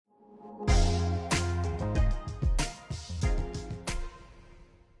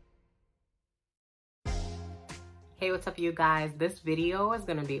Hey, what's up you guys? This video is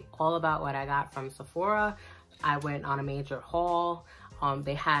gonna be all about what I got from Sephora. I went on a major haul.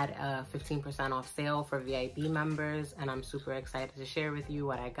 They had a 15% off sale for VIP members, and I'm super excited to share with you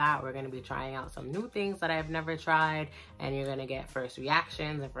what I got. We're gonna be trying out some new things that I've never tried, and you're gonna get first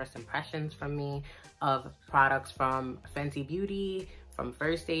reactions and first impressions from me of products from Fenty Beauty, from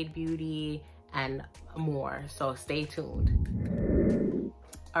First Aid Beauty, and more. So stay tuned.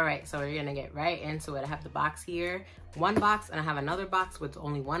 All right, so we're gonna get right into it. I have the box here, one box, and I have another box with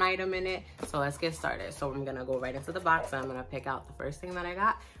only one item in it. So let's get started. So I'm gonna go right into the box and I'm gonna pick out the first thing that I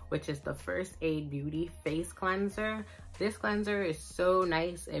got, which is the First Aid Beauty Face Cleanser. This cleanser is so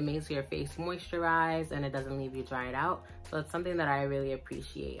nice. It makes your face moisturize and it doesn't leave you dried out. So it's something that I really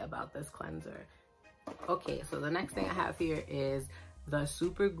appreciate about this cleanser. Okay, so the next thing I have here is the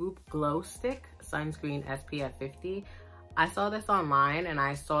Supergoop Glow Stick Sunscreen SPF 50. I saw this online and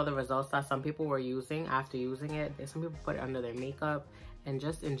I saw the results that some people were using after using it. Some people put it under their makeup, and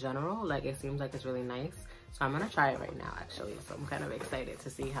just in general, like, it seems like it's really nice. So I'm gonna try it right now actually. So I'm kind of excited to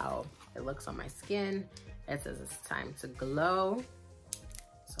see how it looks on my skin. It says it's time to glow.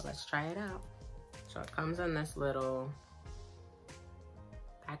 So let's try it out. So it comes in this little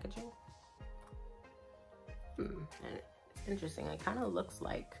packaging. And it's interesting. It kind of looks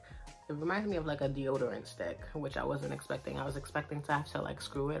like, it reminds me of like a deodorant stick, which I wasn't expecting. I was expecting to have to like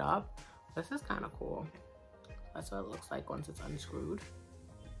screw it up. This is kind of cool. That's what it looks like once it's unscrewed.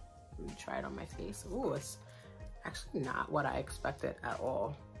 Let me try it on my face. Ooh, it's actually not what I expected at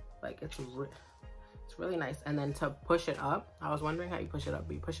all. Like, it's really nice. And then to push it up, I was wondering how you push it up,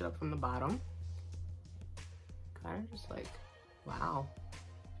 but you push it up from the bottom. Kind of just like, wow,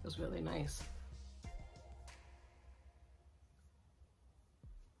 it was really nice.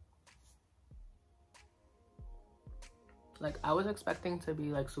 Like, I was expecting to be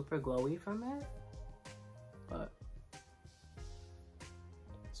like super glowy from it, but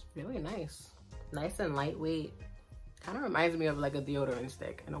it's really nice. Nice and lightweight. Kind of reminds me of like a deodorant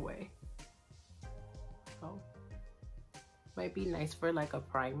stick in a way. So might be nice for like a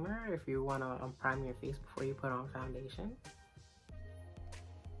primer if you want to prime your face before you put on foundation.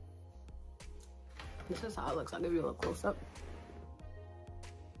 This is how it looks. I'll give you a little close up.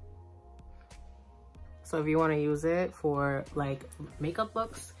 So if you want to use it for like makeup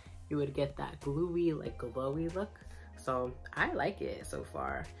looks, you would get that gluey, like glowy look. So I like it so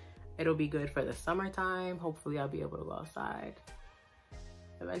far. It'll be good for the summertime. Hopefully I'll be able to go outside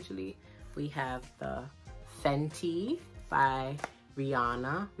eventually. We have the Fenty by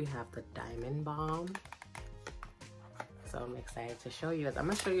Rihanna. We have the Diamond Balm. So I'm excited to show you guys. I'm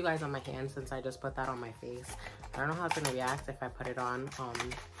gonna show you guys on my hand since I just put that on my face. I don't know how it's gonna react if I put it on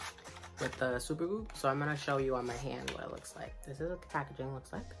with the Supergoop. So I'm gonna show you on my hand what it looks like. This is what the packaging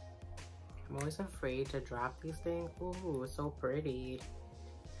looks like. I'm always afraid to drop these things. Ooh, it's so pretty.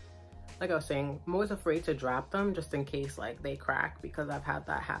 Like I was saying, I'm always afraid to drop them just in case like they crack, because I've had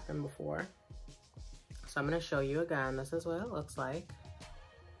that happen before. So I'm gonna show you again. This is what it looks like.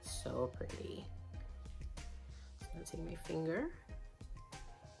 So pretty. So I'm gonna take my finger.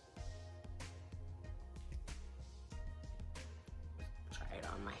 Try it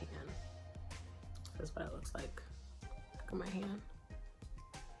on my hand. This is what it looks like. Look at my hand.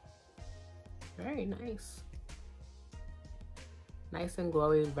 Very nice. Nice and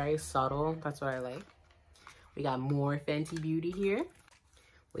glowy, very subtle. That's what I like. We got more Fenty Beauty here.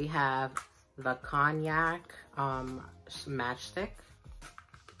 We have the Cognac matchstick.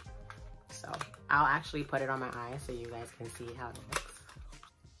 So I'll actually put it on my eye so you guys can see how it looks.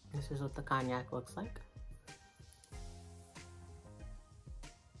 This is what the Cognac looks like.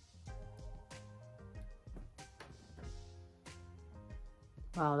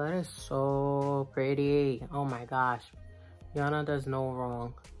 Wow, that is so pretty. Oh my gosh. Rihanna does no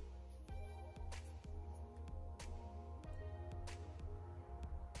wrong.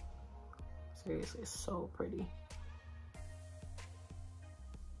 Seriously, it's so pretty.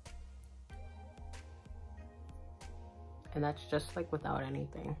 And that's just like without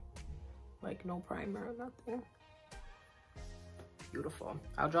anything. Like no primer or nothing. Beautiful.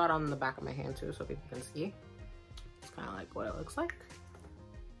 I'll draw it on the back of my hand too so people can see. It's kind of like what it looks like.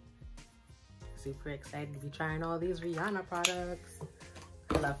 Super excited to be trying all these Rihanna products.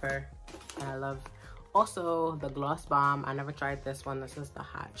 I love her. And I love also the Gloss Bomb. I never tried this one. This is the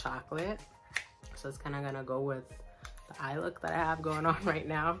hot chocolate. So it's kind of gonna go with the eye look that I have going on right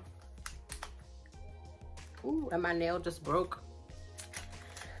now. Ooh, and my nail just broke.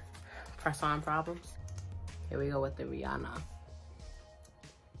 Press on problems. Here we go with the Rihanna.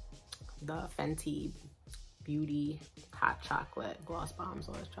 The Fenty Beauty hot chocolate gloss bomb.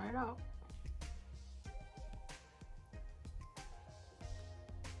 So let's try it out.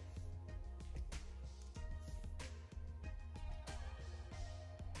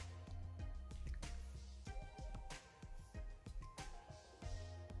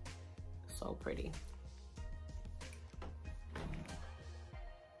 so pretty.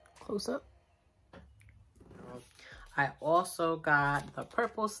 Close up. I also got the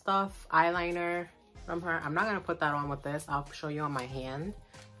purple stuff eyeliner from her. I'm not gonna put that on with this. I'll show you on my hand,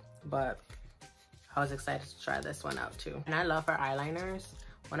 but I was excited to try this one out too. And I love her eyeliners.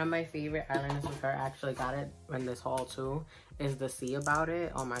 One of my favorite eyeliners with her, I actually got it in this haul too, is the See About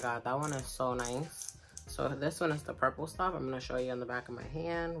It. Oh my God, that one is so nice. So this one is the purple stuff. I'm gonna show you on the back of my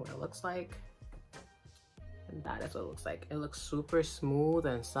hand what it looks like. And that is what it looks like. It looks super smooth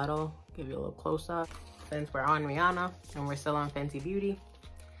and subtle. Give you a little close up. Since we're on Rihanna and we're still on Fenty Beauty,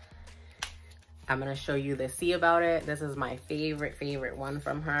 I'm gonna show you the See About It. This is my favorite one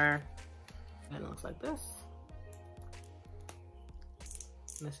from her. And it looks like this.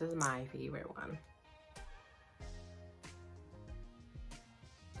 This is my favorite one.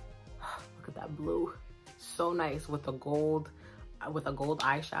 Look at that blue. So nice with a gold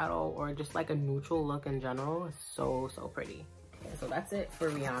eyeshadow, or just like a neutral look in general. It's so pretty. Okay, so that's it for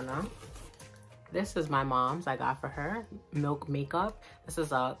Rihanna. This is my mom's. I got for her Milk Makeup. This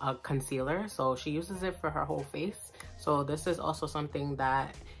is a concealer, so she uses it for her whole face. So this is also something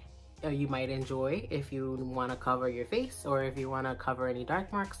that you might enjoy if you want to cover your face, or if you want to cover any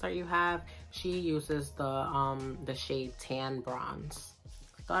dark marks that you have. She uses the shade Tan Bronze.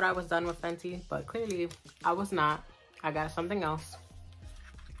 Thought I was done with Fenty, but clearly I was not. I got something else.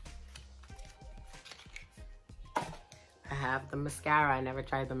 I have the mascara. I never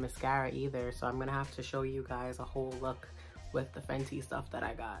tried the mascara either, so I'm gonna have to show you guys a whole look with the Fenty stuff that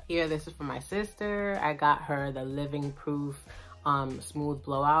I got. Here, this is for my sister. I got her the Living Proof Smooth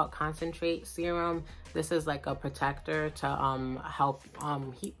Blowout Concentrate Serum. This is like a protector to help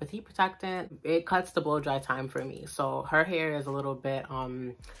with heat protectant. It cuts the blow dry time for me. So her hair is a little bit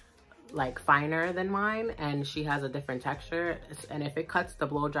like finer than mine, and she has a different texture, and if it cuts the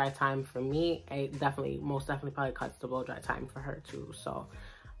blow dry time for me, it most definitely probably cuts the blow dry time for her too. So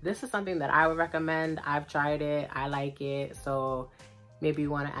this is something that I would recommend. I've tried it, I like it, so maybe you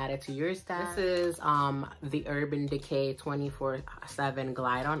want to add it to your stash. This is the Urban Decay 24/7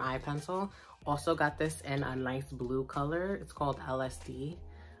 Glide On Eye Pencil. Also got this in a nice blue color. It's called LSD.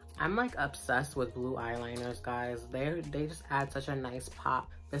 I'm like obsessed with blue eyeliners, guys. They just add such a nice pop.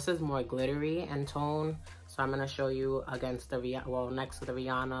 This is more glittery in tone, so I'm gonna show you against the next to the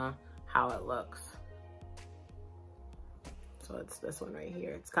Rihanna how it looks. So it's this one right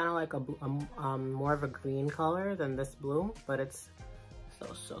here. It's kind of like a more of a green color than this blue, but it's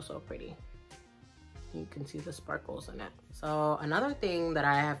so pretty. You can see the sparkles in it. So another thing that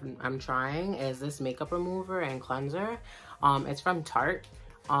I'm trying is this makeup remover and cleanser. It's from Tarte.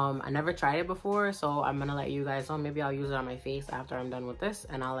 I never tried it before, so I'm gonna let you guys know. Maybe I'll use it on my face after I'm done with this,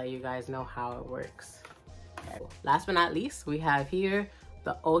 and I'll let you guys know how it works. Okay. Last but not least, we have here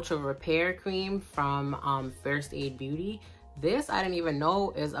the Ultra Repair Cream from First Aid Beauty. This I didn't even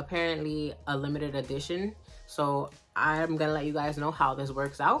know is apparently a limited edition, so I'm gonna let you guys know how this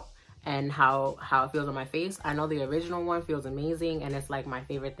works out and how it feels on my face. I know the original one feels amazing, and it's like my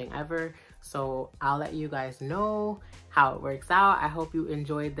favorite thing ever. So I'll let you guys know how it works out. I hope you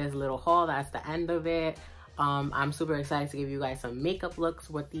enjoyed this little haul. That's the end of it. I'm super excited to give you guys some makeup looks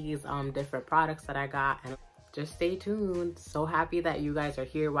with these different products that I got, and just stay tuned. So happy that you guys are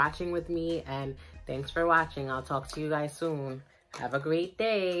here watching with me, and thanks for watching. I'll talk to you guys soon. Have a great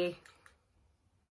day.